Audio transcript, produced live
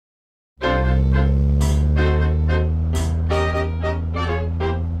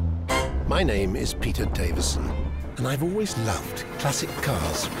My name is Peter Davison, and I've always loved classic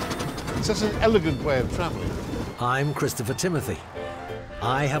cars. It's such an elegant way of travelling. I'm Christopher Timothy.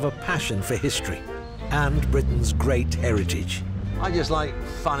 I have a passion for history and Britain's great heritage. I just like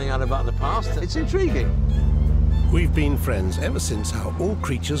finding out about the past. It's intriguing. We've been friends ever since our all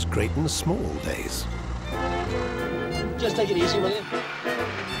creatures great and small days. Just take it easy, will you?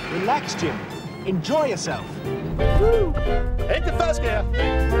 Relax, Jim. Enjoy yourself. Woo! Hit the first gear.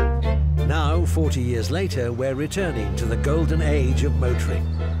 Now, 40 years later, we're returning to the golden age of motoring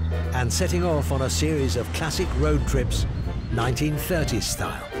and setting off on a series of classic road trips, 1930s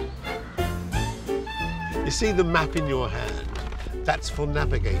style. You see the map in your hand? That's for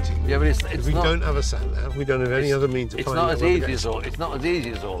navigating. Yeah, but it's we not, don't have a sat-nav, we don't have any other means of it's finding not as out where easy we're as all. It's not as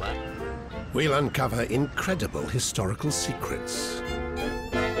easy as all that. We'll uncover incredible historical secrets.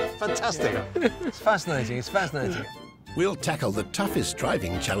 Fantastic. It's fascinating, it's fascinating. We'll tackle the toughest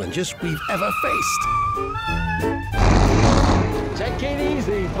driving challenges we've ever faced. Take it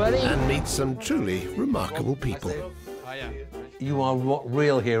easy, buddy. And meet some truly remarkable people. You are what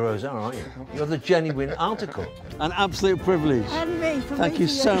real heroes are, aren't you? You're the genuine article. An absolute privilege. And me, for Thank me you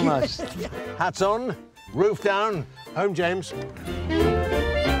for so much. Hats on, roof down, home, James.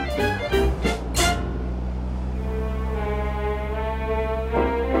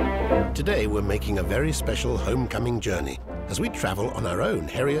 Today we're making a very special homecoming journey as we travel on our own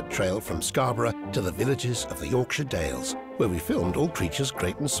Herriot trail from Scarborough to the villages of the Yorkshire Dales, where we filmed All Creatures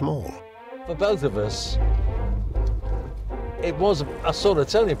Great and Small. For both of us, it was a sort of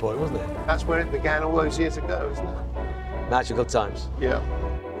turning point, wasn't it? That's where it began all those years ago, isn't it? Magical times. Yeah.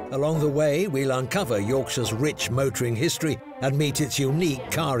 Along the way, we'll uncover Yorkshire's rich motoring history and meet its unique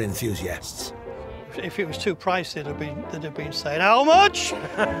car enthusiasts. If it was too pricey, they'd have been saying, how much?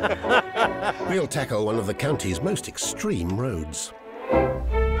 We'll tackle one of the county's most extreme roads.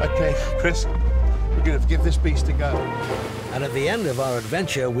 OK, Chris, we're going to give this beast a go. And at the end of our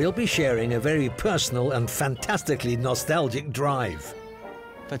adventure, we'll be sharing a very personal and fantastically nostalgic drive.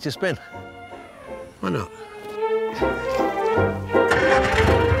 Let you spin. Why not?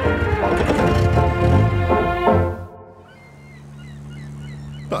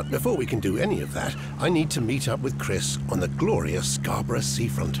 But before we can do any of that, I need to meet up with Chris on the glorious Scarborough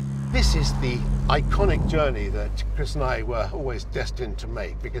seafront. This is the iconic journey that Chris and I were always destined to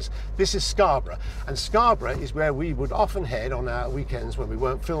make, because this is Scarborough, and Scarborough is where we would often head on our weekends when we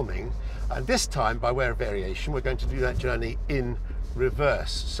weren't filming. And this time, by way of variation, we're going to do that journey in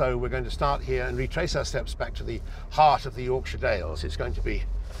reverse. So we're going to start here and retrace our steps back to the heart of the Yorkshire Dales. It's going to be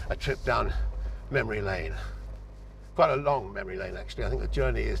a trip down memory lane. Quite a long memory lane, actually. I think the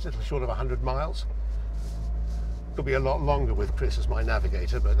journey is little short of 100 miles. Could be a lot longer with Chris as my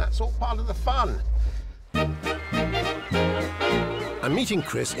navigator, but that's all part of the fun. I'm meeting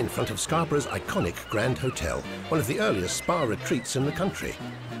Chris in front of Scarborough's iconic Grand Hotel, one of the earliest spa retreats in the country.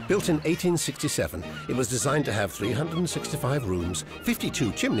 Built in 1867, it was designed to have 365 rooms,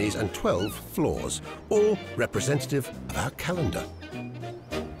 52 chimneys and 12 floors, all representative of our calendar.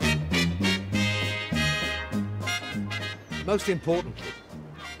 Most importantly,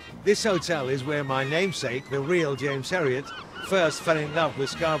 this hotel is where my namesake, the real James Herriot, first fell in love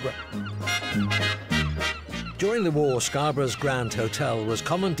with Scarborough. During the war, Scarborough's Grand Hotel was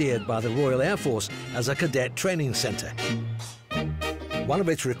commandeered by the Royal Air Force as a cadet training centre. One of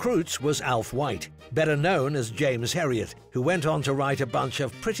its recruits was Langthwaite, better known as James Herriot, who went on to write a bunch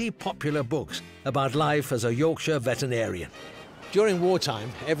of pretty popular books about life as a Yorkshire veterinarian. During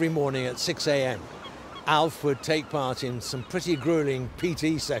wartime, every morning at 6 a.m, Alf would take part in some pretty grueling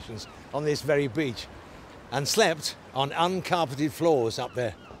PT sessions on this very beach and slept on uncarpeted floors up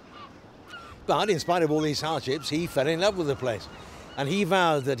there. But in spite of all these hardships, he fell in love with the place, and he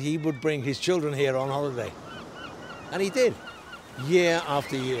vowed that he would bring his children here on holiday. And he did, year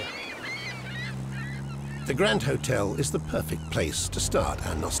after year. The Grand Hotel is the perfect place to start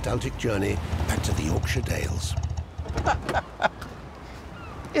our nostalgic journey back to the Yorkshire Dales.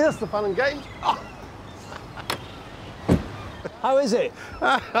 Here's the fun and games. Oh. How is it?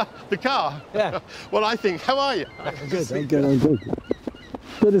 The car? Yeah. Well, I think, how are you? I'm good.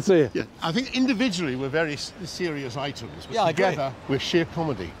 Good to see you. Yeah, I think individually we're very serious items, but yeah, together we're sheer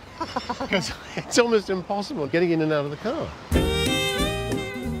comedy. Because it's almost impossible getting in and out of the car.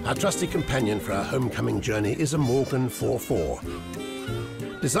 Our trusty companion for our homecoming journey is a Morgan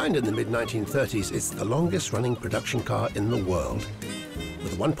 4.4. Designed in the mid-1930s, it's the longest-running production car in the world.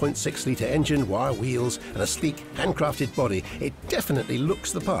 With a 1.6-litre engine, wire wheels and a sleek, handcrafted body, it definitely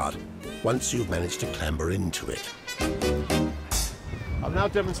looks the part once you've managed to clamber into it. I'll now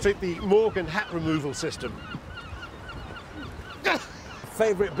demonstrate the Morgan hat removal system.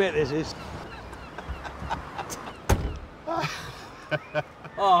 Favourite bit is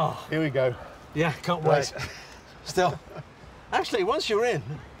Oh, Here we go. yeah, can't Right. wait. Still, actually, once you're in,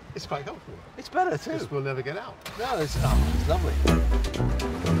 It's quite comfortable. it's better too. This will never get out. No, it's lovely.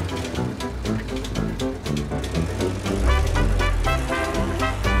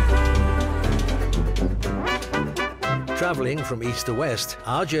 Travelling from east to west,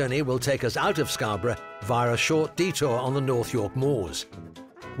 our journey will take us out of Scarborough via a short detour on the North York moors.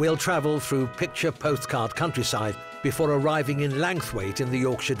 We'll travel through picture postcard countryside before arriving in Langthwaite in the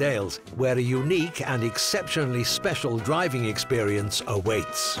Yorkshire Dales, where a unique and exceptionally special driving experience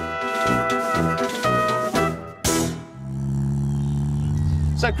awaits.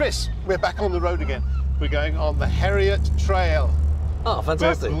 So, Chris, we're back on the road again. We're going on the Herriot Trail. Oh, We're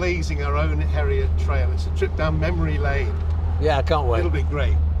fantastic. blazing our own Herriot Trail. It's a trip down memory lane. Yeah, I can't wait. It'll be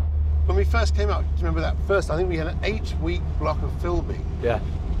great. When we first came out, do you remember that first? I think we had an 8-week block of filming Yeah.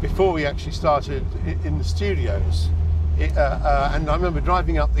 before we actually started in the studios. And I remember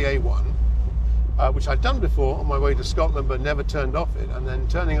driving up the A1, which I'd done before on my way to Scotland, but never turned off it, and then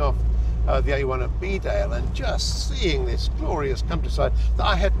turning off the A1 at Bedale and just seeing this glorious countryside that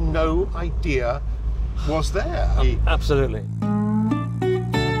I had no idea was there. Absolutely.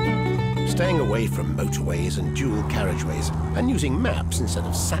 Staying away from motorways and dual carriageways and using maps instead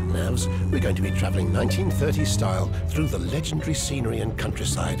of sat-navs, we're going to be travelling 1930s style through the legendary scenery and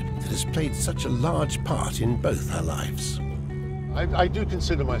countryside that has played such a large part in both our lives. I do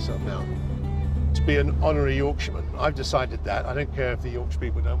consider myself now to be an honorary Yorkshireman. I've decided that. I don't care if the Yorkshire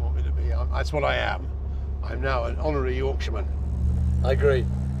people don't want me to be. That's what I am. I'm now an honorary Yorkshireman. I agree.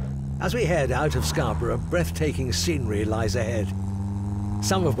 As we head out of Scarborough, breathtaking scenery lies ahead,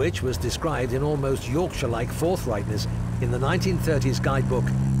 some of which was described in almost Yorkshire-like forthrightness in the 1930s guidebook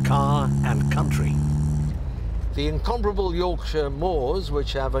Car and Country. The incomparable Yorkshire moors,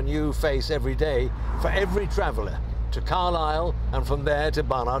 which have a new face every day for every traveller, to Carlisle and from there to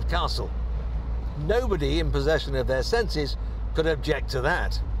Barnard Castle. Nobody in possession of their senses could object to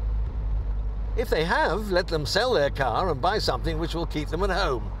that. If they have, let them sell their car and buy something which will keep them at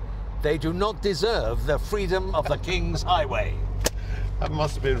home. They do not deserve the freedom of the King's Highway. That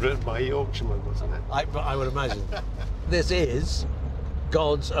must have been written by a Yorkshireman, wasn't it? I would imagine. This is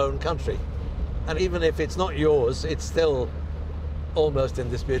God's own country. And even if it's not yours, it's still almost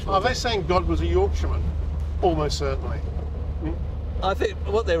indisputable. Are they saying God was a Yorkshireman? Almost certainly. I think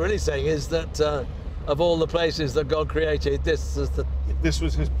what they're really saying is that of all the places that God created, this is This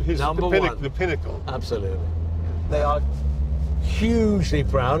was his Number one. the pinnacle. absolutely. They are hugely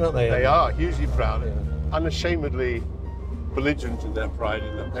proud, aren't they? They are hugely proud, unashamedly belligerent in their pride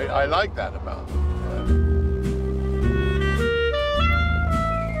in them. I like that about them.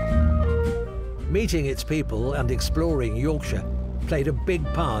 Meeting its people and exploring Yorkshire played a big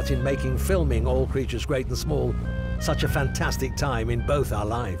part in making filming All Creatures Great and Small such a fantastic time in both our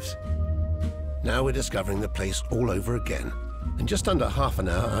lives. Now we're discovering the place all over again. In just under half an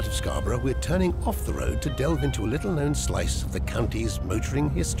hour out of Scarborough, we're turning off the road to delve into a little-known slice of the county's motoring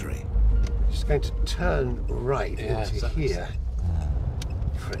history. Just going to turn right into here,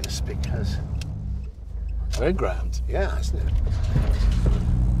 Chris, because Very grand. yeah, isn't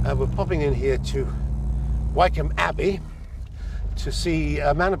it? We're popping in here to Wycombe Abbey to see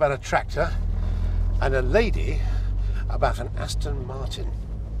a man about a tractor and a lady about an Aston Martin,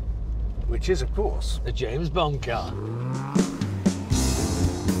 which is, of course, The James Bond car.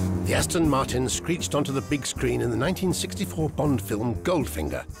 The Aston Martin screeched onto the big screen in the 1964 Bond film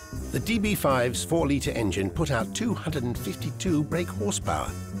Goldfinger. The DB5's 4-litre engine put out 252 brake horsepower,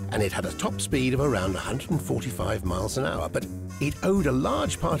 and it had a top speed of around 145 miles an hour, but it owed a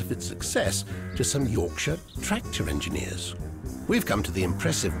large part of its success to some Yorkshire tractor engineers. We've come to the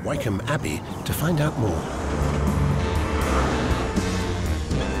impressive Wycombe Abbey to find out more.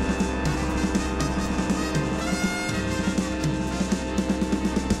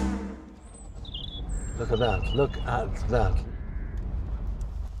 Look at that, look at that.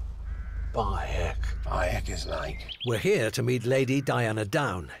 By heck. by heck is like. We're here to meet Lady Diana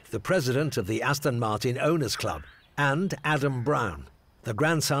Down, the president of the Aston Martin Owners Club, and Adam Brown, the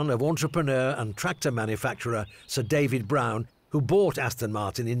grandson of entrepreneur and tractor manufacturer Sir David Brown, who bought Aston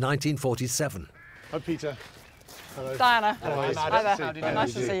Martin in 1947. Hi, Peter. Hello. Diana. Hello. Hi there.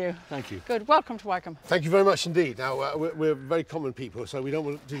 Nice to see you. Thank you. Good. Welcome to Wycombe. Thank you very much indeed. Now, we're very common people, so we don't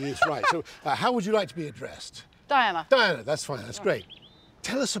want to do this right. So, how would you like to be addressed? Diana. Diana, that's fine, that's great.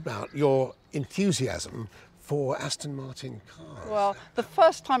 Tell us about your enthusiasm for Aston Martin cars. Well, the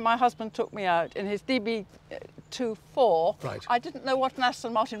first time my husband took me out in his DB24, Right. I didn't know what an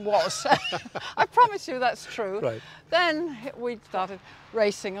Aston Martin was. I promise you that's true. Right. Then we started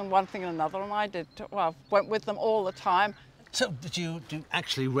racing and one thing and another, and I went with them all the time. So, did you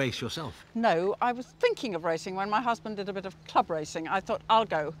actually race yourself? No, I was thinking of racing when my husband did a bit of club racing. I thought, I'll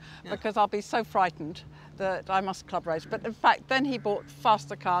go, because I'll be so frightened that I must club race. But in fact, then he bought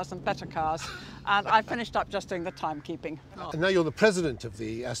faster cars and better cars, and I finished up just doing the timekeeping. And now you're the president of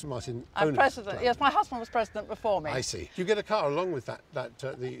the Aston Martin I'm president. Yes, my husband was president before me. I see. Do you get a car along with that?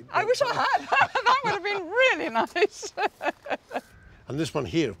 I wish I had. That would have been really nice. And this one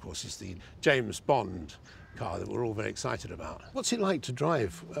here, of course, is the James Bond car that we're all very excited about. What's it like to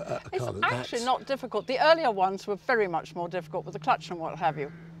drive a car It's actually not difficult. The earlier ones were very much more difficult with the clutch and what have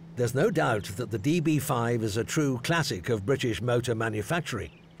you. There's no doubt that the DB5 is a true classic of British motor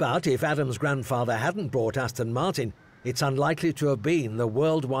manufacturing. But if Adam's grandfather hadn't brought Aston Martin, it's unlikely to have been the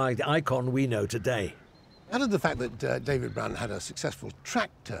worldwide icon we know today. How did the fact that David Brown had a successful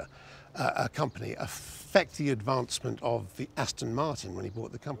tractor company affect the advancement of the Aston Martin when he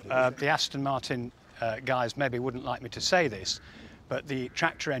bought the company? The Aston Martin guys maybe wouldn't like me to say this, but the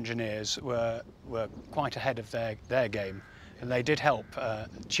tractor engineers were quite ahead of their game, and they did help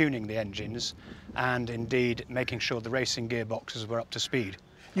tuning the engines and indeed making sure the racing gearboxes were up to speed.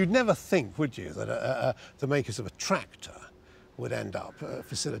 You'd never think, would you, that the makers of a tractor would end up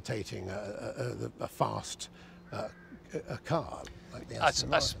facilitating a fast car like the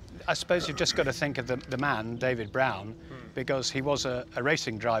Aston Martin? I suppose you've just got to think of the man, David Brown, because he was a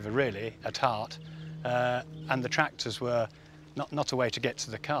racing driver really at heart, and the tractors were not a way to get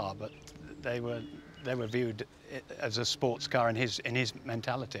to the car, but they were viewed as a sports car in his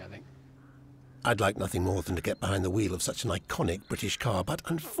mentality, I think. I'd like nothing more than to get behind the wheel of such an iconic British car, but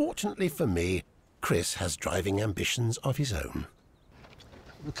unfortunately for me, Chris has driving ambitions of his own.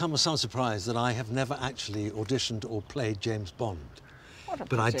 It will come as some surprise that I have never actually auditioned or played James Bond.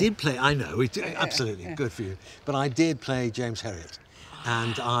 But I did play, I know, absolutely, good for you. But I did play James Herriot,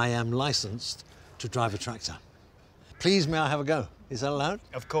 and I am licensed to drive a tractor. Please, may I have a go? Is that allowed?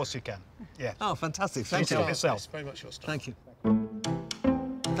 Of course you can, yeah. Oh, fantastic, thank you. Help yourself. It's very much your style. Thank you.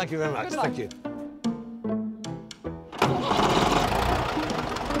 Thank you very much, thank you.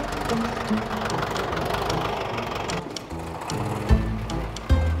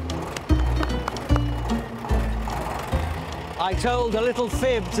 I told a little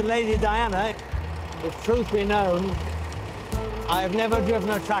fib to Lady Diana. If truth be known, I have never driven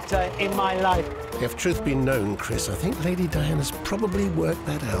a tractor in my life. If truth be known, Chris, I think Lady Diana's probably worked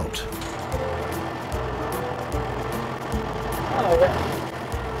that out. Hello.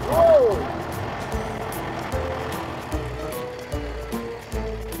 Whoa!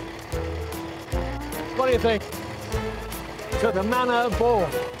 What do you think? To the manor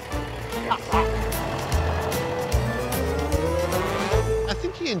born. I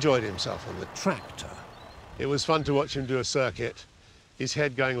think he enjoyed himself on the tractor. It was fun to watch him do a circuit, his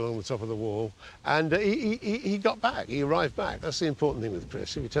head going along the top of the wall, and he got back, he arrived back. That's the important thing with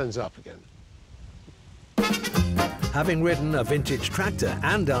Chris, if he turns up again. Having ridden a vintage tractor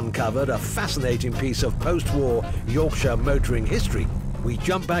and uncovered a fascinating piece of post-war Yorkshire motoring history, we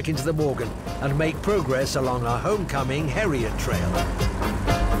jump back into the Morgan and make progress along our homecoming Herriot trail.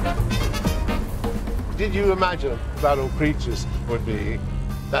 Did you imagine Battle Creatures would be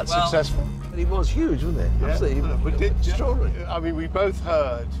that successful? It was huge, wasn't it? Yeah. Absolutely. But extraordinary. I mean, we both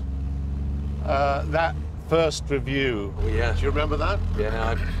heard that first review. Oh, yeah. Do you remember that?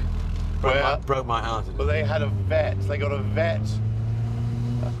 Yeah, I broke my heart. Well, they had a vet. They got a vet.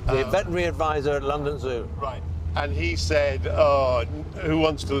 The veterinary advisor at London Zoo. Right. And he said, oh, who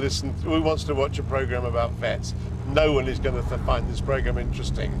wants to listen, who wants to watch a programme about vets? No one is going to find this programme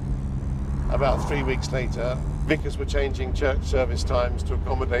interesting. About 3 weeks later, vicars were changing church service times to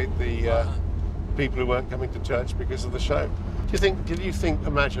accommodate the people who weren't coming to church because of the show. Did you think,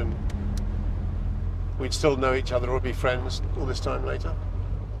 imagine, we'd still know each other or be friends all this time later?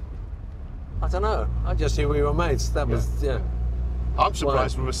 I don't know. I just knew we were mates. That was, yeah. I'm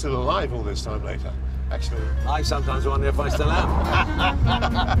surprised we were still alive all this time later, actually. I sometimes wonder if I still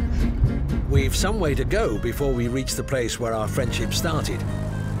am. We've some way to go before we reach the place where our friendship started.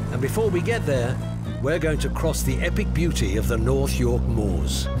 And before we get there, we're going to cross the epic beauty of the North York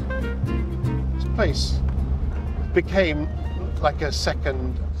Moors. This place became like a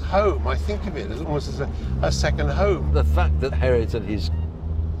second home. I think of it as almost as a second home. The fact that Herriot and his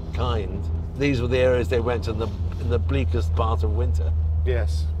kind, these were the areas they went in the bleakest part of winter.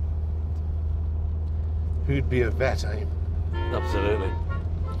 Yes. Who'd be a vet, eh? Absolutely.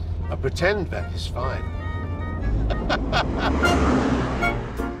 A pretend vet is fine.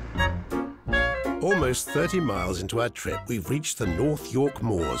 Almost 30 miles into our trip, we've reached the North York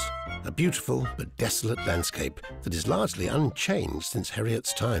Moors, a beautiful but desolate landscape that is largely unchanged since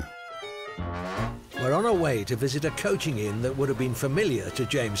Herriot's time. We're on our way to visit a coaching inn that would have been familiar to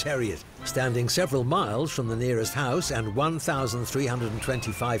James Herriot. Standing several miles from the nearest house and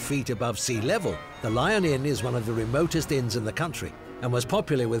 1,325 feet above sea level, the Lion Inn is one of the remotest inns in the country and was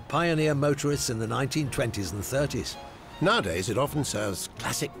popular with pioneer motorists in the 1920s and 30s. Nowadays, it often serves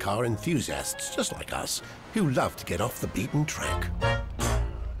classic car enthusiasts just like us, who love to get off the beaten track.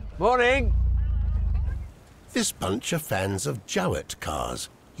 Morning. This bunch are fans of Jowett cars,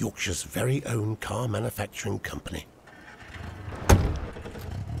 Yorkshire's very own car manufacturing company.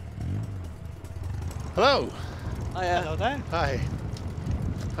 Hello. Hello there. Hi.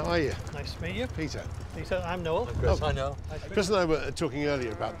 How are you? Nice to meet you. Peter. Peter, I'm Noel. Chris, I know. Chris and I were talking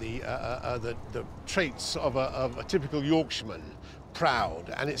earlier about the traits of a typical Yorkshireman,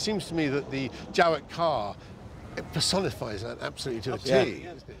 proud, and it seems to me that the Jowett car, it personifies that absolutely to a T.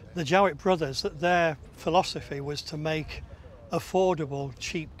 The Jowett brothers, their philosophy was to make affordable,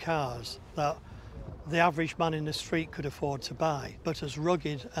 cheap cars that the average man in the street could afford to buy, but as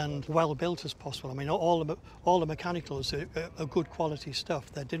rugged and well built as possible. I mean, all the mechanicals are good quality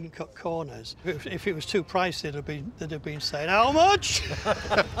stuff. They didn't cut corners. If it was too pricey, they'd have been saying, "How much?"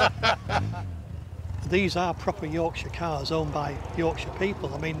 These are proper Yorkshire cars owned by Yorkshire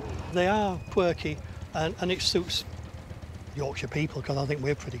people. I mean, they are quirky, and it suits Yorkshire people, because I think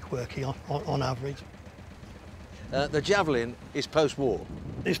we're pretty quirky on average. The Javelin is post-war.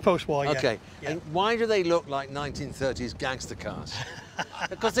 It's post-war, yeah. Okay. Yeah. And why do they look like 1930s gangster cars?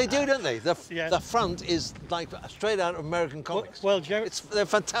 Because they do, don't they? The front is like straight out of American comics. Well, they're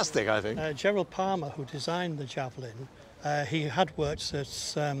fantastic, I think. Gerald Palmer, who designed the Javelin, he had worked at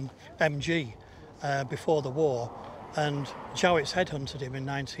MG before the war, and Jowett's headhunted him in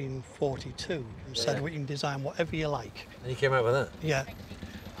 1942 and said, "We can design whatever you like." And he came out with that? Yeah.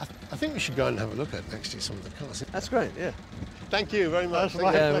 I think we should go and have a look at actually some of the cars. That's great, yeah. Thank you very much.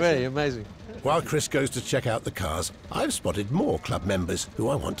 Yeah, really amazing. While Chris goes to check out the cars, I've spotted more club members who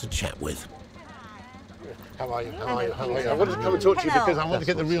I want to chat with. How are you? How are you? How are you? I wanted to come and talk to you because I want to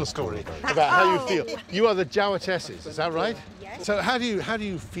get the real story about how you feel. You are the Jowettesses, is that right? Yes. So how do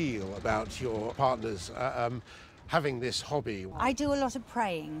you feel about your partners having this hobby? I do a lot of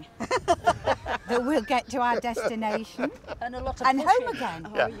praying that we'll get to our destination and a lot of home again.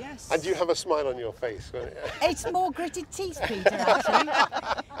 Yeah. Oh, yes. And you have a smile on your face. It's more gritted teeth, Peter, actually.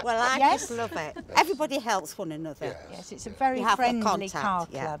 Well, I just love it. Everybody helps one another. Yes, it's a very friendly car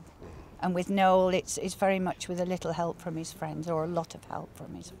club. And with Noel, it's very much with a little help from his friends, or a lot of help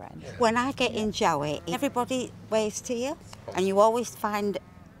from his friends. When I get in Jowett, everybody waves to you, and you always find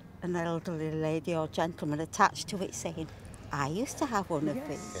an elderly lady or gentleman attached to it saying, "I used to have one of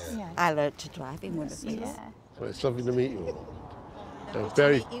these. Yeah. I learned to drive in one of these." Yeah. Well, it's lovely to meet you all. A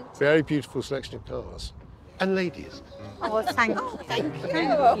very, very beautiful selection of cars. And ladies. Oh, thank you. Thank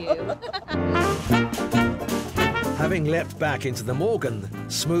you. Having leapt back into the Morgan,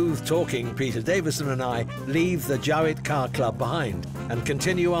 smooth-talking Peter Davison and I leave the Jowett Car Club behind and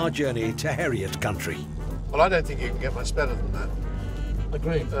continue our journey to Herriot country. Well, I don't think you can get much better than that.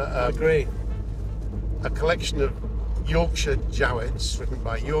 Agree. Agree. A collection of Yorkshire Jowetts written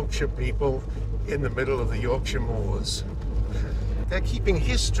by Yorkshire people in the middle of the Yorkshire moors. They're keeping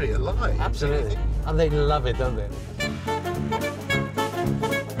history alive. Absolutely. And they love it, don't they?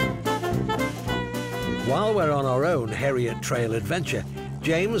 While we're on our own Herriot Trail adventure,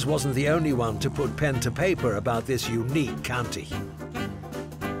 James wasn't the only one to put pen to paper about this unique county.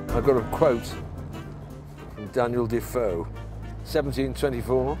 I've got a quote from Daniel Defoe,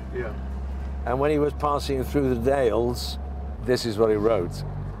 1724. Yeah. And when he was passing through the Dales, this is what he wrote.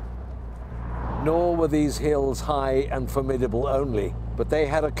 Nor were these hills high and formidable only, but they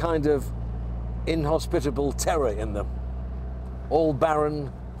had a kind of inhospitable terror in them, all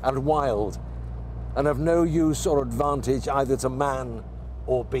barren and wild, and of no use or advantage either to man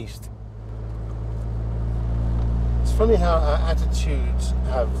or beast. It's funny how our attitudes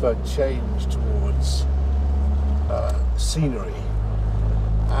have changed towards scenery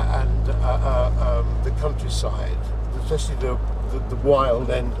and the countryside, especially the wild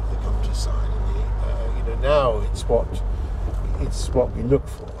end of the countryside. Now it's what we look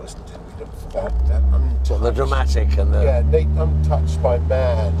for, isn't it? We look for that untouched. Well, the dramatic and the untouched by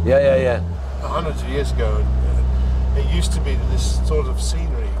man. Yeah. Hundreds of years ago, it used to be that this sort of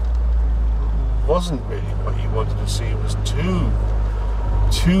scenery wasn't really what you wanted to see. It was too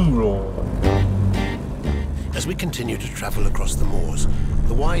raw. As we continue to travel across the moors,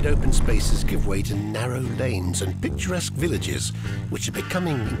 the wide open spaces give way to narrow lanes and picturesque villages, which are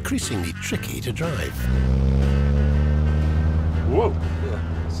becoming increasingly tricky to drive. Whoa! Yeah,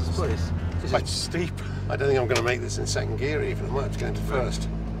 this is quite steep. I don't think I'm going to make this in second gear even. I might have to go into first.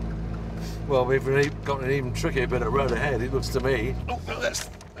 Well, we've got an even trickier bit of road ahead, it looks to me. Oh, no,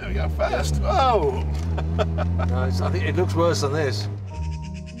 there we go, fast. Oh! No, I think it looks worse than this.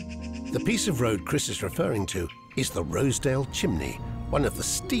 The piece of road Chris is referring to is the Rosedale Chimney, one of the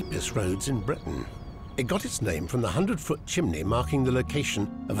steepest roads in Britain. It got its name from the 100-foot chimney marking the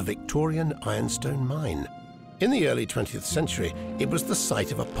location of a Victorian ironstone mine. In the early 20th century, it was the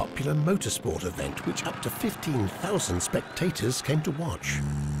site of a popular motorsport event which up to 15,000 spectators came to watch.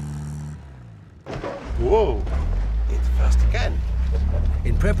 Whoa! It's fast again.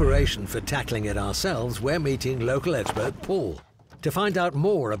 In preparation for tackling it ourselves, we're meeting local expert Paul to find out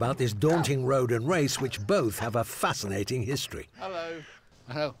more about this daunting road and race, which both have a fascinating history. Hello.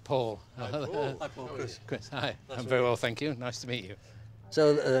 Hello, Paul. Hi, Paul. Hi, Paul. Chris, hi. I'm very well, thank you. Nice to meet you.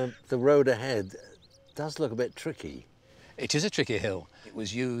 So the road ahead does look a bit tricky. It is a tricky hill. It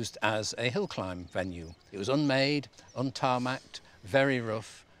was used as a hill climb venue. It was unmade, untarmacked, very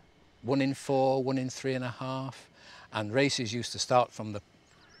rough, 1 in 4, 1 in 3.5, and races used to start from the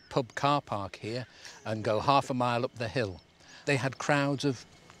pub car park here and go half a mile up the hill. They had crowds of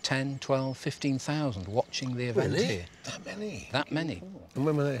 10, 12, 15,000 watching the event here. That many? That many. And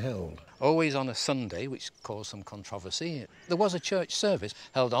when were they held? Always on a Sunday, which caused some controversy. There was a church service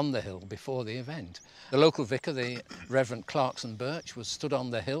held on the hill before the event. The local vicar, the Reverend Clarkson Birch, was stood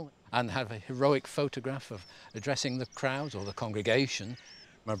on the hill and had a heroic photograph of addressing the crowd or the congregation.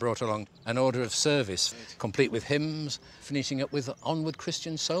 I brought along an order of service, complete with hymns, finishing up with Onward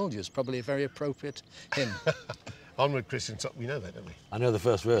Christian Soldiers, probably a very appropriate hymn. Onward Christian Soldiers, we know that, don't we? I know the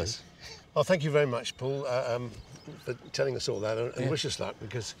first verse. Well, thank you very much, Paul, for telling us all that, and wish us luck,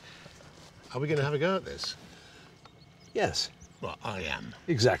 because are we going to have a go at this? Yes. Well, I am.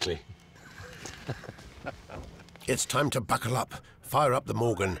 Exactly. It's time to buckle up, fire up the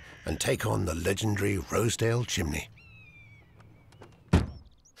Morgan, and take on the legendary Rosedale Chimney.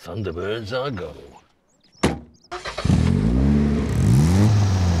 Thunderbirds I go.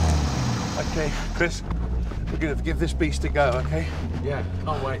 OK, Chris, we're going to give this beast a go, OK? Yeah,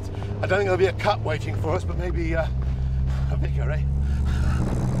 can't wait. I don't think there'll be a cut waiting for us, but maybe a vicar, eh?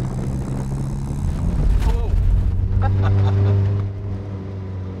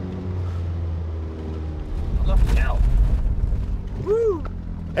 Look out. Woo!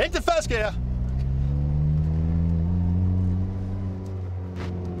 Into first gear.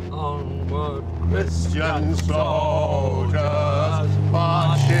 Onward, Christian soldiers,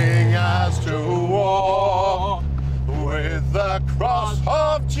 marching as to war, with the cross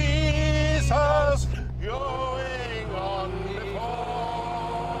of Jesus going on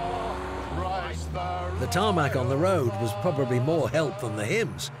before. Christ The tarmac on the road was probably more help than the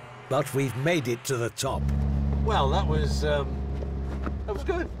hymns, but we've made it to the top. Well, that was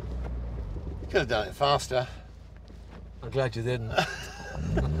good. Could have done it faster. I'm glad you didn't.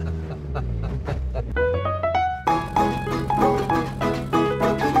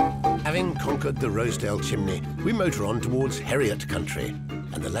 Having conquered the Rosedale Chimney, we motor on towards Herriot country,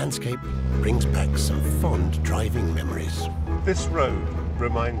 and the landscape brings back some fond driving memories. This road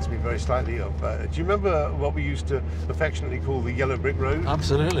reminds me very slightly of, do you remember what we used to affectionately call the Yellow Brick Road?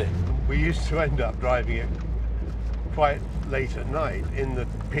 Absolutely. We used to end up driving it quite late at night in the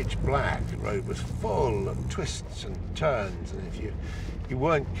pitch black. The road was full of twists and turns, and if you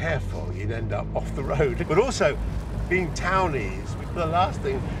weren't careful, you'd end up off the road. But also, being townies, the last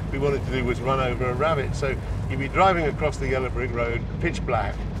thing we wanted to do was run over a rabbit. So you'd be driving across the Yellow Brick Road, pitch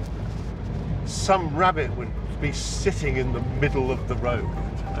black. Some rabbit would be sitting in the middle of the road,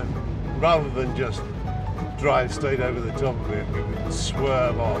 and rather than just drive straight over the top of it, we would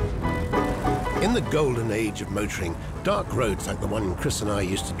swerve off. In the golden age of motoring, dark roads like the one Chris and I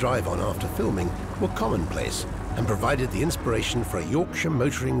used to drive on after filming were commonplace and provided the inspiration for a Yorkshire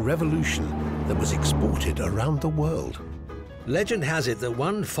motoring revolution that was exported around the world. Legend has it that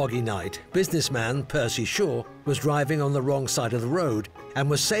one foggy night, businessman Percy Shaw was driving on the wrong side of the road and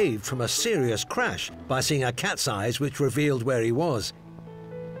was saved from a serious crash by seeing a cat's eyes which revealed where he was.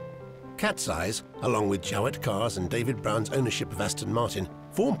 Cat's eyes, along with Jowett cars and David Brown's ownership of Aston Martin,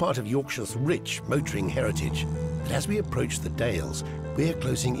 form part of Yorkshire's rich motoring heritage. But as we approach the Dales, we're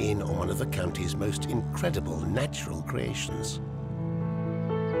closing in on one of the county's most incredible natural creations.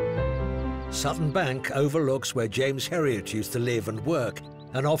 Sutton Bank overlooks where James Herriot used to live and work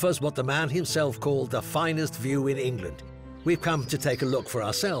and offers what the man himself called the finest view in England. We've come to take a look for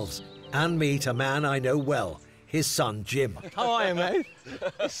ourselves and meet a man I know well, his son Jim. How are you, mate?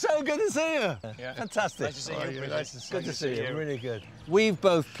 It's so good to see you. Yeah. Fantastic. Nice to see you. Good to see you. Really good. We've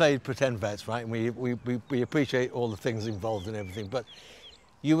both played pretend vets, right? And we appreciate all the things involved and everything. But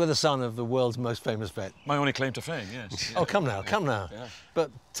You were the son of the world's most famous vet. My only claim to fame, yes. Oh, come now, come now. Yeah. But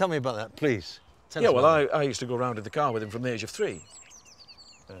tell me about that, please. Tell Yeah, us well, about it. I used to go round in the car with him from the age of 3.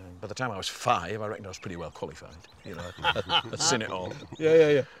 By the time I was 5, I reckon I was pretty well qualified. You know, I'd seen it all.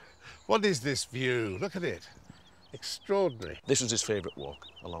 Yeah. What is this view? Look at it. Extraordinary. This was his favourite walk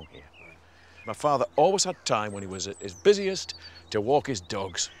along here. My father always had time when he was at his busiest to walk his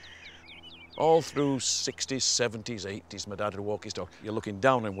dogs. All through 60s, 70s, 80s, my dad would walk his dog. You're looking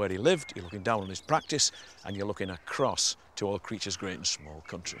down on where he lived, you're looking down on his practice, and you're looking across to all creatures great and small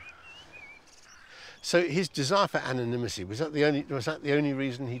country. So his desire for anonymity, was that the only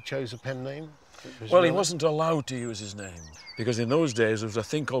reason he chose a pen name? Well, he wasn't allowed to use his name, because in those days there was a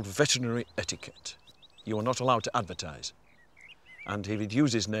thing called veterinary etiquette. You were not allowed to advertise. And if he'd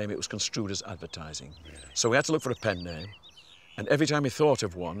used his name, it was construed as advertising. Yeah. So he had to look for a pen name, and every time he thought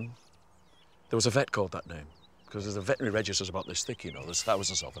of one, there was a vet called that name, because there's a veterinary registers about this thick, you know, there's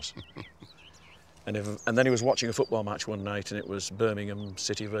thousands of us. And then he was watching a football match one night, and it was Birmingham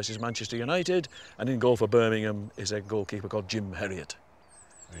City versus Manchester United, and in goal for Birmingham is a goalkeeper called Jim Herriot.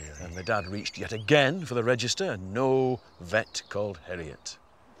 Really? And my dad reached yet again for the register, and no vet called Herriot.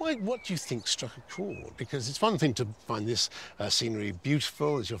 What do you think struck a chord? Because it's one thing to find this scenery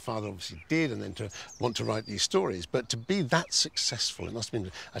beautiful, as your father obviously did, and then to want to write these stories, but to be that successful, it must have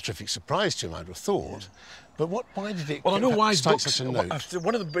been a terrific surprise to him, I'd have thought. But why did it strike such a note?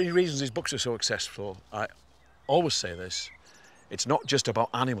 One of the reasons his books are so successful, I always say this, it's not just about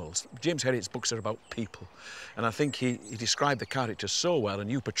animals. James Herriot's books are about people. And I think he described the characters so well,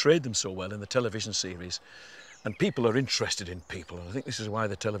 and you portrayed them so well in the television series. And people are interested in people, and I think this is why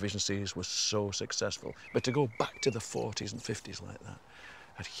the television series was so successful. But to go back to the 40s and 50s like that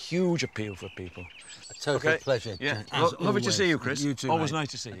had huge appeal for people. A total pleasure. Yeah. Lovely to see you, Chris. You too, Always mate.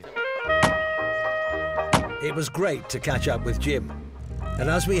 nice to see you. It was great to catch up with Jim. And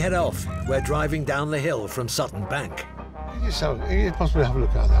as we head off, we're driving down the hill from Sutton Bank. Can you possibly have a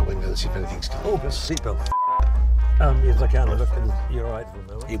look out that window and see if anything's coming? Oh, seatbelt. Yes, I can. Look, you're right for a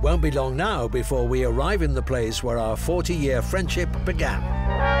moment. It won't be long now before we arrive in the place where our 40-year friendship began.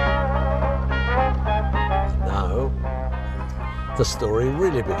 Now, the story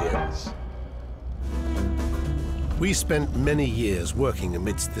really begins. We spent many years working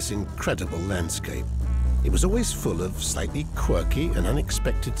amidst this incredible landscape. It was always full of slightly quirky and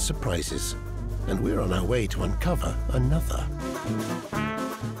unexpected surprises, and we're on our way to uncover another.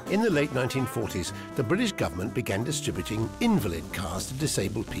 In the late 1940s, the British government began distributing invalid cars to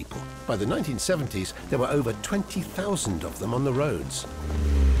disabled people. By the 1970s, there were over 20,000 of them on the roads.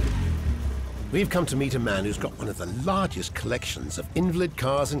 We've come to meet a man who's got one of the largest collections of invalid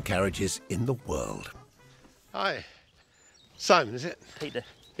cars and carriages in the world. Hi. Simon, is it? Peter.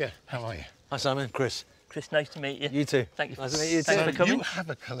 Yeah, how are you? Hi, Simon. Chris. Chris, nice to meet you. You too. Thank you. Nice to meet you too. Thanks for coming. You have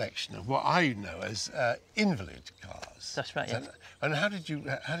a collection of what I know as invalid cars. That's right, yeah. And how did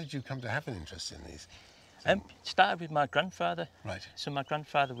you come to have an interest in these? It started with my grandfather. Right. So my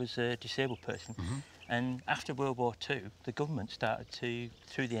grandfather was a disabled person, and after World War II, the government started to,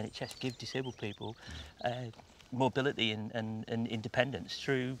 through the NHS, give disabled people mobility and independence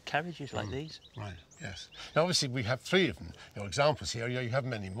through carriages like these. Right, yes. Now, obviously, we have 3 of them. Your examples here, you have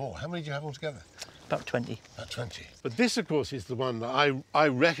many more. How many do you have altogether? About 20. About 20. But this, of course, is the one that I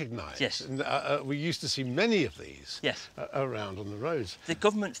recognise. Yes. And, we used to see many of these yes. Around on the roads. The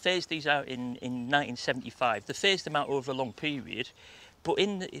government phased these out in 1975. They phased them out over a long period, but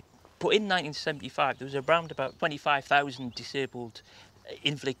in 1975 there was around about 25,000 disabled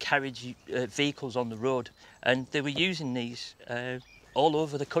invalid carriage vehicles on the road, and they were using these all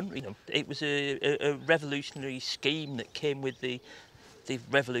over the country. It was a revolutionary scheme that came with the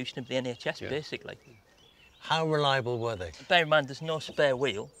revolution of the NHS, basically. How reliable were they? Bear in mind, there's no spare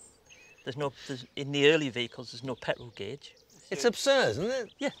wheel. In the early vehicles, there's no petrol gauge. It's absurd, isn't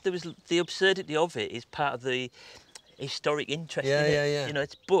it? Yeah, there was the absurdity of it is part of the historic interest in it. Yeah. You know,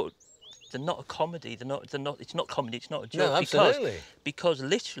 but they're not a comedy. They're not. It's not comedy. It's not a joke. No, absolutely. Because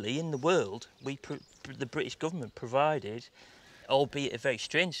literally in the world, the British government provided, albeit a very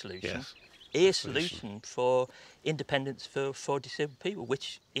strange solution, a solution for independence for disabled people,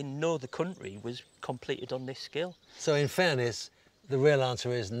 which in no other country was completed on this scale. So in fairness, the real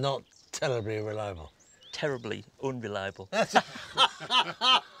answer is not terribly reliable. Terribly unreliable.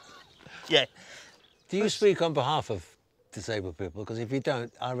 Yeah. Do you speak on behalf of disabled people? Because if you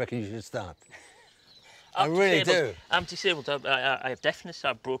don't, I reckon you should start. I really do. I'm disabled. I have deafness.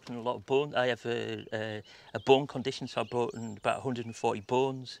 I've broken a lot of bones. I have a bone condition, so I've broken about 140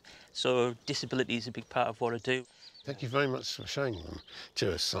 bones. So disability is a big part of what I do. Thank you very much for showing them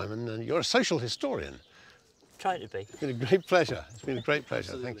to us, Simon. And you're a social historian. trying to be. It's been a great pleasure. It's been a great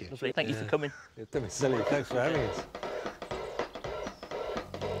pleasure. Absolutely. Thank you. Lovely. Thank you for coming. Don't be silly. Thanks for having us.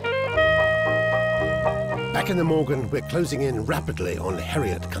 Back in the Morgan, we're closing in rapidly on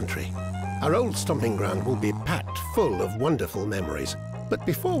Herriot country. Our old stomping ground will be packed full of wonderful memories. But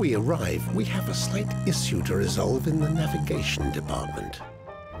before we arrive, we have a slight issue to resolve in the navigation department.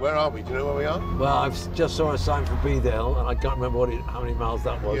 Where are we? Do you know where we are? Well, I've just saw a sign for Beedale, and I can't remember how many miles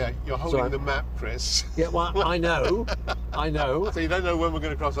that was. Yeah, you're holding the map, Chris. Yeah, well, I know. I know. So you don't know when we're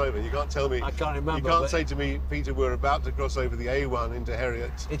going to cross over. You can't tell me. I can't remember. You can't say to me, Peter, we're about to cross over the A1 into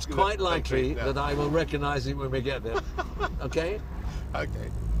Herriot. It's quite likely that I will recognise it when we get there. Okay?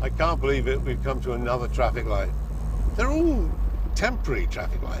 Okay. I can't believe it. We've come to another traffic light. They're all temporary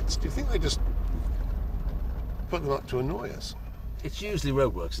traffic lights. Do you think they just put them up to annoy us? It's usually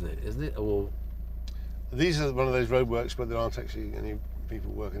roadworks, isn't it? Or these are one of those roadworks, but there aren't actually any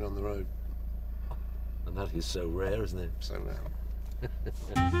people working on the road. And that is so rare, isn't it? So rare.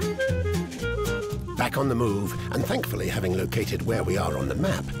 Back on the move, and thankfully having located where we are on the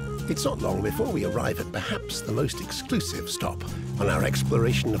map, it's not long before we arrive at perhaps the most exclusive stop on our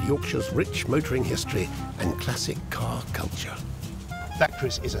exploration of Yorkshire's rich motoring history and classic car culture. That,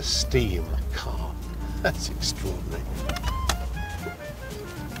 Chris, is a steam car. That's extraordinary.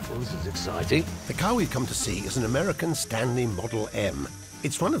 Well, this is exciting. The car we've come to see is an American Stanley Model M.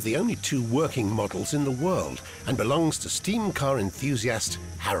 It's one of the only 2 working models in the world and belongs to steam car enthusiast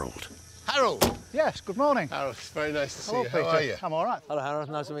Harold. Harold! Yes, good morning. Harold, it's very nice to see Hello, you. Peter. How are you? I'm all right. Hello, Harold.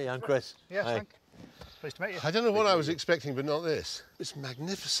 Nice to meet you. I'm Chris. Yes, Hi. Pleased to meet you. I don't know what I was expecting, but not this. It's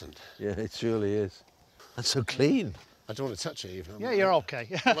magnificent. Yeah, it surely is. And so clean. I don't want to touch it even. Yeah, you're okay.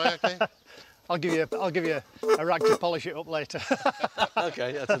 Am I okay? I'll give you a rag to polish it up later.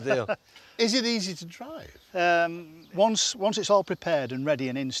 Okay, that's a deal. Is it easy to drive? Once it's all prepared and ready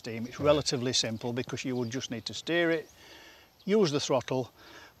and in steam, it's relatively simple because you would just need to steer it, use the throttle.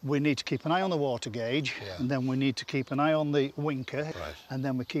 We need to keep an eye on the water gauge, and then we need to keep an eye on the winker, and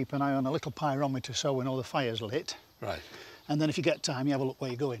then we keep an eye on a little pyrometer so we know the fire's lit. Right. And then if you get time, you have a look where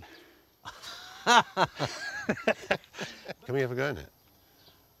you're going. Can we have a go in it?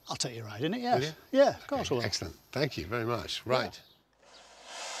 I'll take you a ride in it, yes. Will you? Yeah, of course I will. Excellent. Thank you very much. Right.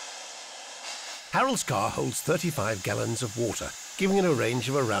 Harold's car holds 35 gallons of water, giving it a range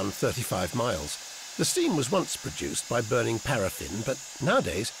of around 35 miles. The steam was once produced by burning paraffin, but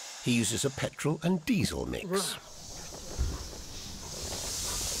nowadays he uses a petrol and diesel mix.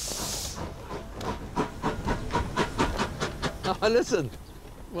 Oh, listen.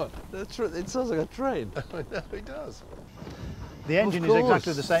 What? It sounds like a train. I know, it does. The engine is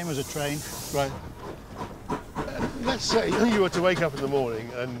exactly the same as a train. Right. Let's say you were to wake up in the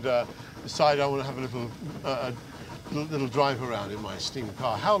morning and decide I want to have a little drive around in my steam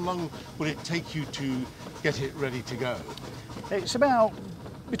car. How long would it take you to get it ready to go? It's about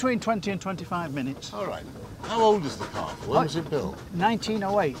between 20 and 25 minutes. All right. How old is the car? When was it built?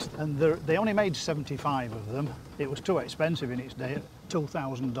 1908, and they only made 75 of them. It was too expensive in its day, at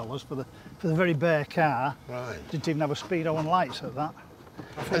 $2,000 for the very bare car. Right. Didn't even have a speedo and lights at that.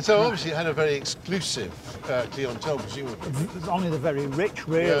 And so obviously it had a very exclusive clientele, presumably. Only the very rich,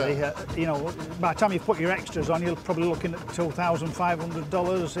 really. Yeah. You know, by the time you put your extras on, you're probably looking at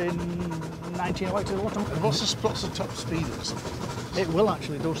 $2,500 in 1908. And what's the top speed of this? It will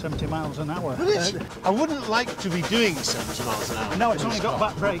actually do 70 miles an hour. Will it? I wouldn't like to be doing 70 miles an hour. No, it's only got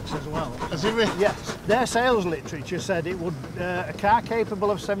back brakes as well. Has it really? Yes. Their sales literature said it would a car capable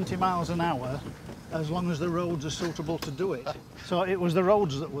of 70 miles an hour as long as the roads are suitable to do it. So it was the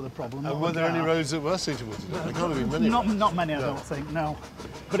roads that were the problem. And were there any roads that were suitable to do it? There can't have been many. Not many, I don't think, no.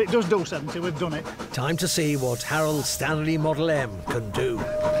 But it does do 70, we've done it. Time to see what Harold Stanley Model M can do.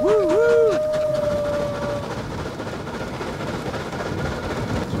 Woo-hoo!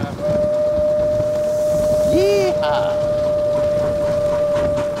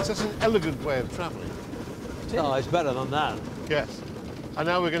 Such an elegant way of travelling. Oh, it's better than that. Yes. And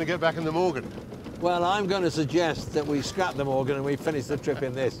now we're going to get back in the Morgan. Well, I'm going to suggest that we scrap the Morgan and we finish the trip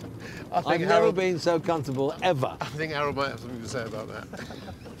in this. I've never Harold, been so comfortable, ever. I think Harold might have something to say about that.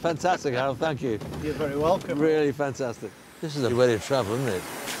 Fantastic, Harold, thank you. You're very welcome. Really fantastic. This is a way to travel, isn't it?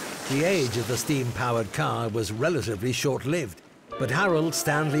 The age of the steam-powered car was relatively short-lived, but Harold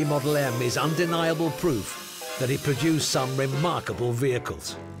Stanley Model M is undeniable proof that he produced some remarkable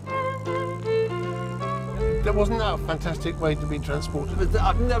vehicles. Wasn't that a fantastic way to be transported?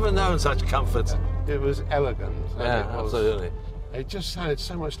 I've never known such comfort. It was elegant. Yeah, absolutely. It just sounded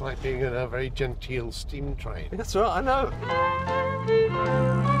so much like being in a very genteel steam train. That's right, I know.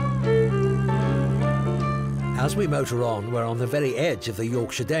 As we motor on, we're on the very edge of the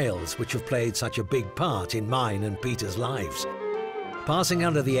Yorkshire Dales, which have played such a big part in mine and Peter's lives. Passing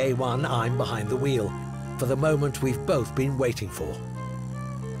under the A1, I'm behind the wheel, for the moment we've both been waiting for.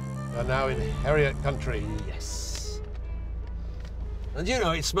 We're now in Herriot country. Yes. And you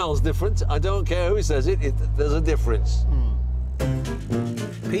know, it smells different. I don't care who says it, there's a difference.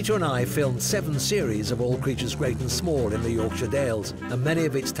 Peter and I filmed 7 series of All Creatures Great and Small in the Yorkshire Dales, and many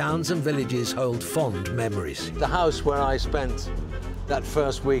of its towns and villages hold fond memories. The house where I spent that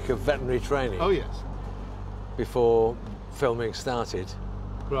first week of veterinary training. Oh, yes. Before filming started.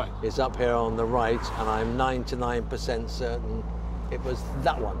 Right. Is up here on the right, and I'm 99% certain it was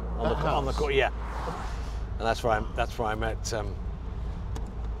that one on the court. Yeah. And that's where I met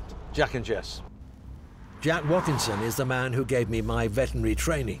Jack and Jess. Jack Watkinson is the man who gave me my veterinary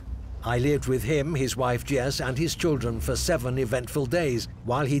training. I lived with him, his wife Jess, and his children for 7 eventful days,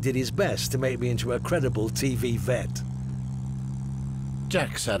 while he did his best to make me into a credible TV vet.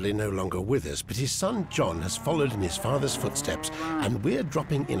 Jack's sadly no longer with us, but his son John has followed in his father's footsteps, and we're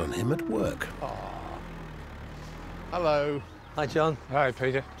dropping in on him at work. Aww. Hello. Hi, John. Hi,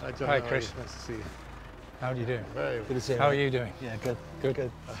 Peter. Hi, John. Hi, Chris. Nice to see you. How do you do? Very good to see you. How are you doing? Yeah, good.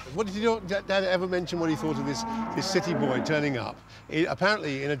 Good. What did Dad ever mention what he thought of this city boy turning up?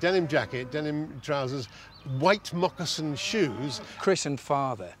 Apparently in a denim jacket, denim trousers, white moccasin shoes. Chris and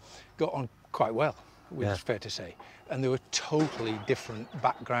Father got on quite well, it's fair to say. And they were totally different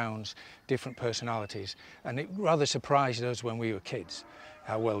backgrounds, different personalities. And it rather surprised us when we were kids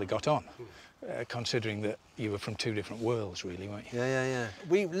how well they got on. Considering that you were from 2 different worlds, really, weren't you? Yeah.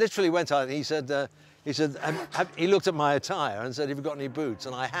 We literally went out and he said, he looked at my attire and said, have you got any boots?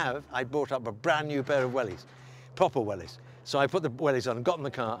 And I have. I bought up a brand new pair of wellies, proper wellies. So I put the wellies on and got in the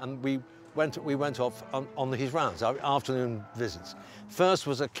car, and we went off on his rounds, our afternoon visits. First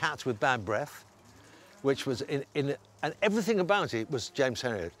was a cat with bad breath, which was and everything about it was James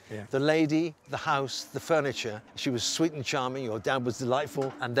Herriot. Yeah. The lady, the house, the furniture. She was sweet and charming. Your dad was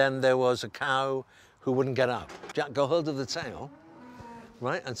delightful. And then there was a cow who wouldn't get up. Jack got hold of the tail,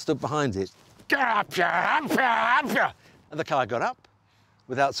 right, and stood behind it. And the car got up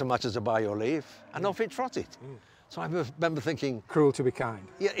without so much as a by your leave, and off it trotted. So I remember thinking... Cruel to be kind.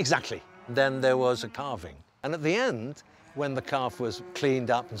 Yeah, exactly. Then there was a calving. And at the end, when the calf was cleaned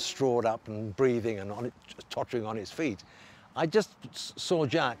up and strawed up and breathing and tottering on his feet, I just saw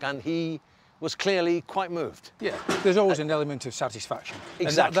Jack, and he was clearly quite moved. Yeah, there's always an element of satisfaction.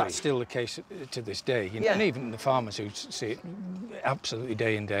 Exactly. And that's still the case to this day. You know, and even the farmers who see it absolutely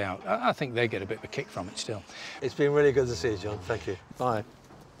day in, day out, I think they get a bit of a kick from it still. It's been really good to see you, John. Thank you. Bye.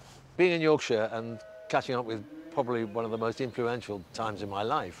 Being in Yorkshire and catching up with probably one of the most influential times in my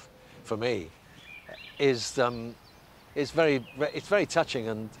life, for me, is it's very touching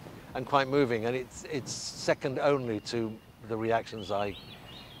and quite moving, and it's second only to the reactions I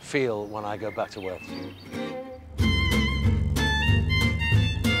feel when I go back to Wales.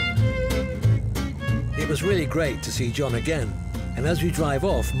 It was really great to see John again, and as we drive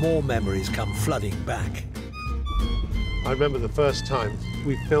off, more memories come flooding back. I remember the first time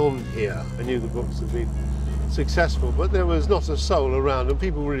we filmed here. I knew the books had been successful, but there was not a soul around, and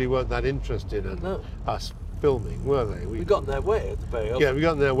people really weren't that interested in us filming, were they? We got in their way at the very Yeah, we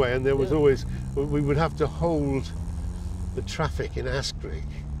got in their way, and there was always... We would have to hold the traffic in Ascrig.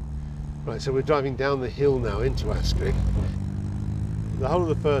 Right, so we're driving down the hill now into Ascrig. The whole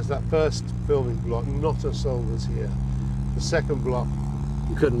of that first filming block, not a soul was here. The second block...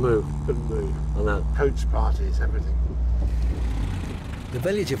 You couldn't move. Couldn't move. I know. Coach parties, everything. The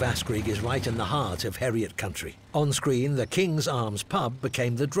village of Ascrig is right in the heart of Herriot country. On screen, the King's Arms pub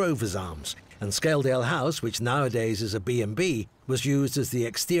became the Drover's Arms, and Scaledale House, which nowadays is a B&B, was used as the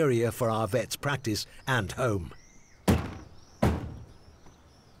exterior for our vet's practice and home.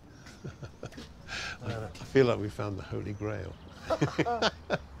 I feel like we found the Holy Grail.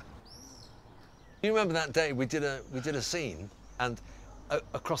 You remember that day we did a scene, and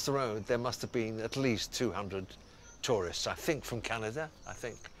across the road there must have been at least 200 tourists, I think from Canada, I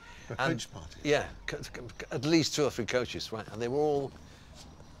think. A coach party? Yeah, at least 2 or 3 coaches, right? And they were all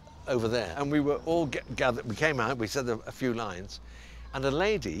over there. And we were all gathered, we came out, we said a few lines, and a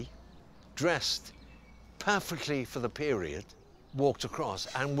lady dressed perfectly for the period walked across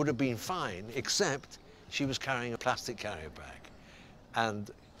and would have been fine, except she was carrying a plastic carrier bag.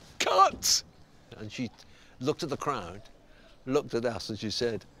 And cut! And she looked at the crowd, looked at us, and she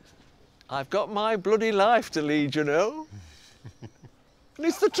said, I've got my bloody life to lead, you know. And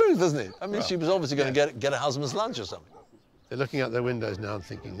it's the truth, isn't it? I mean, she was obviously going to get a husband's lunch or something. They're looking out their windows now and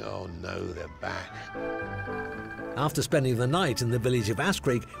thinking, oh no, they're back. After spending the night in the village of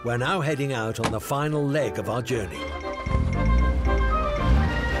Ascreek, we're now heading out on the final leg of our journey.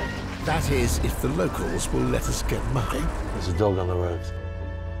 That is, if the locals will let us get by. There's a dog on the road.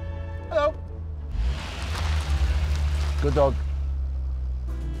 Hello. Good dog.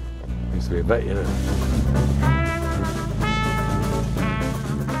 Used to be a vet, you know.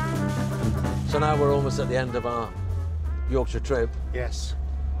 So now we're almost at the end of our Yorkshire trip. Yes.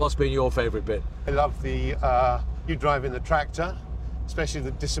 What's been your favourite bit? I love the, you driving the tractor, especially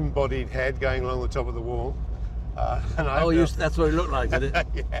the disembodied head going along the top of the wall. That's what it looked like, did it?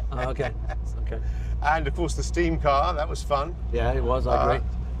 Yeah. Oh, okay. Okay. And of course the steam car, that was fun. Yeah, it was, I agree.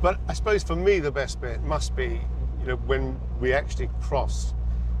 But I suppose for me the best bit must be, you know, when we actually crossed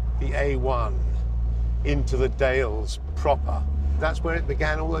the A1 into the Dales proper. That's where it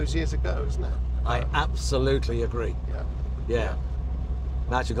began all those years ago, isn't it? I absolutely agree. Yeah. Yeah.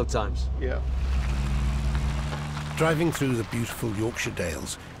 Magical times. Yeah. Driving through the beautiful Yorkshire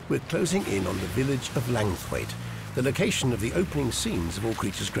Dales, we're closing in on the village of Langthwaite, the location of the opening scenes of All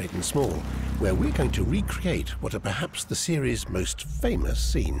Creatures Great and Small, where we're going to recreate what are perhaps the series' most famous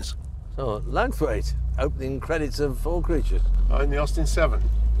scenes. So, Langthwaite, opening credits of All Creatures. In the Austin 7.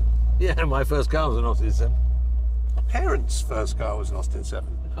 Yeah, my first car was an Austin 7. My parents' first car was an Austin 7.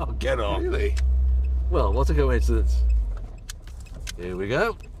 Oh, get on. Really? Well, what a coincidence. Here we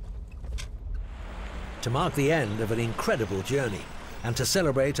go. To mark the end of an incredible journey, and to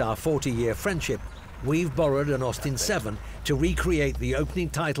celebrate our 40-year friendship, we've borrowed an Austin 7 to recreate the opening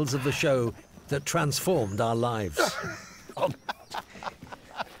titles of the show that transformed our lives.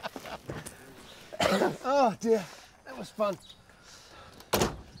 Oh dear, that was fun.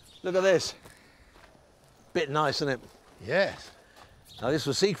 Look at this. Bit nice, isn't it? Yes. Now this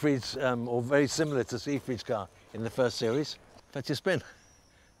was Siegfried's, or very similar to Siegfried's car in the first series. Fetch a spin.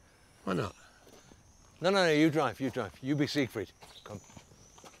 Why not? No, you drive, you drive. You be Siegfried. Come.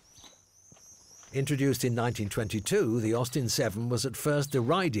 Introduced in 1922, the Austin 7 was at first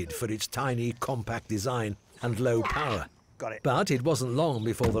derided for its tiny, compact design and low power. Got it. But it wasn't long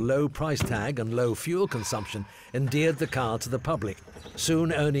before the low price tag and low fuel consumption endeared the car to the public,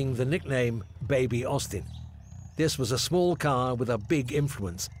 soon earning the nickname Baby Austin. This was a small car with a big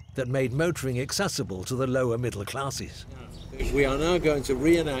influence that made motoring accessible to the lower middle classes. We are now going to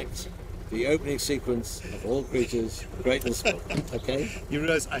reenact the opening sequence of All Creatures Great and Small. Okay? You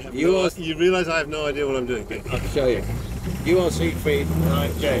realise I have no idea what I'm doing. Okay? I'll show you. You are Siegfried and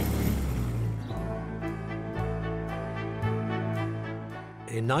I'm Jay.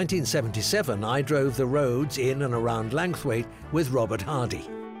 In 1977, I drove the roads in and around Langthwaite with Robert Hardy.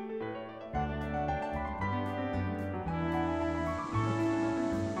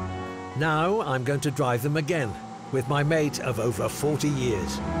 Now I'm going to drive them again with my mate of over 40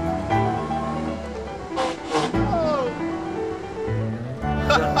 years.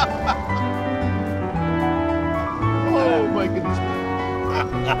 Oh my goodness.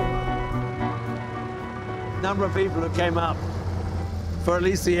 Number of people who came up for at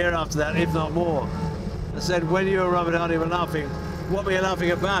least a year after that, if not more, and said, when you and Robert Hardy were laughing, what were you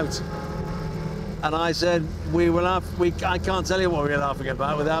laughing about? And I said, I can't tell you what we were laughing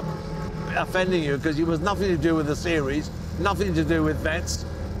about without offending you, because it was nothing to do with the series, nothing to do with vets.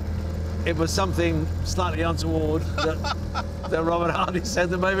 It was something slightly untoward that Robert Hardy said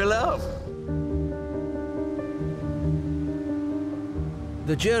that made me laugh.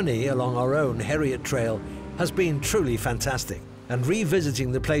 The journey along our own Herriot trail has been truly fantastic, and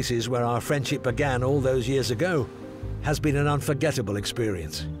revisiting the places where our friendship began all those years ago has been an unforgettable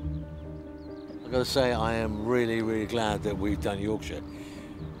experience. I've got to say, I am really, really glad that we've done Yorkshire,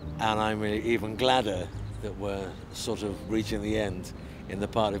 and I'm really even gladder that we're sort of reaching the end in the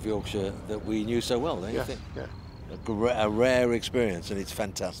part of Yorkshire that we knew so well, don't you think? Yeah. A rare experience, and it's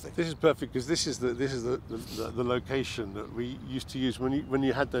fantastic. This is perfect because this is the location that we used to use when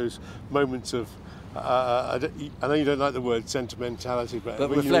you had those moments of I know you don't like the word sentimentality, but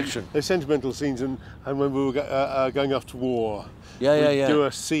reflection. Those sentimental scenes, and when we were going off to war, we'd do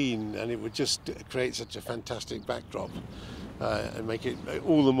a scene, and it would just create such a fantastic backdrop and make it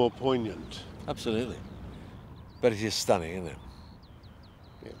all the more poignant. Absolutely, but it is stunning, isn't it?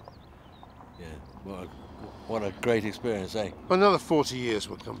 Yeah. Yeah. What a great experience, eh? Another 40 years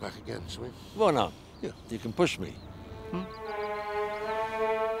we'll come back again, shall we? Well, no. Yeah. You can push me. Hmm?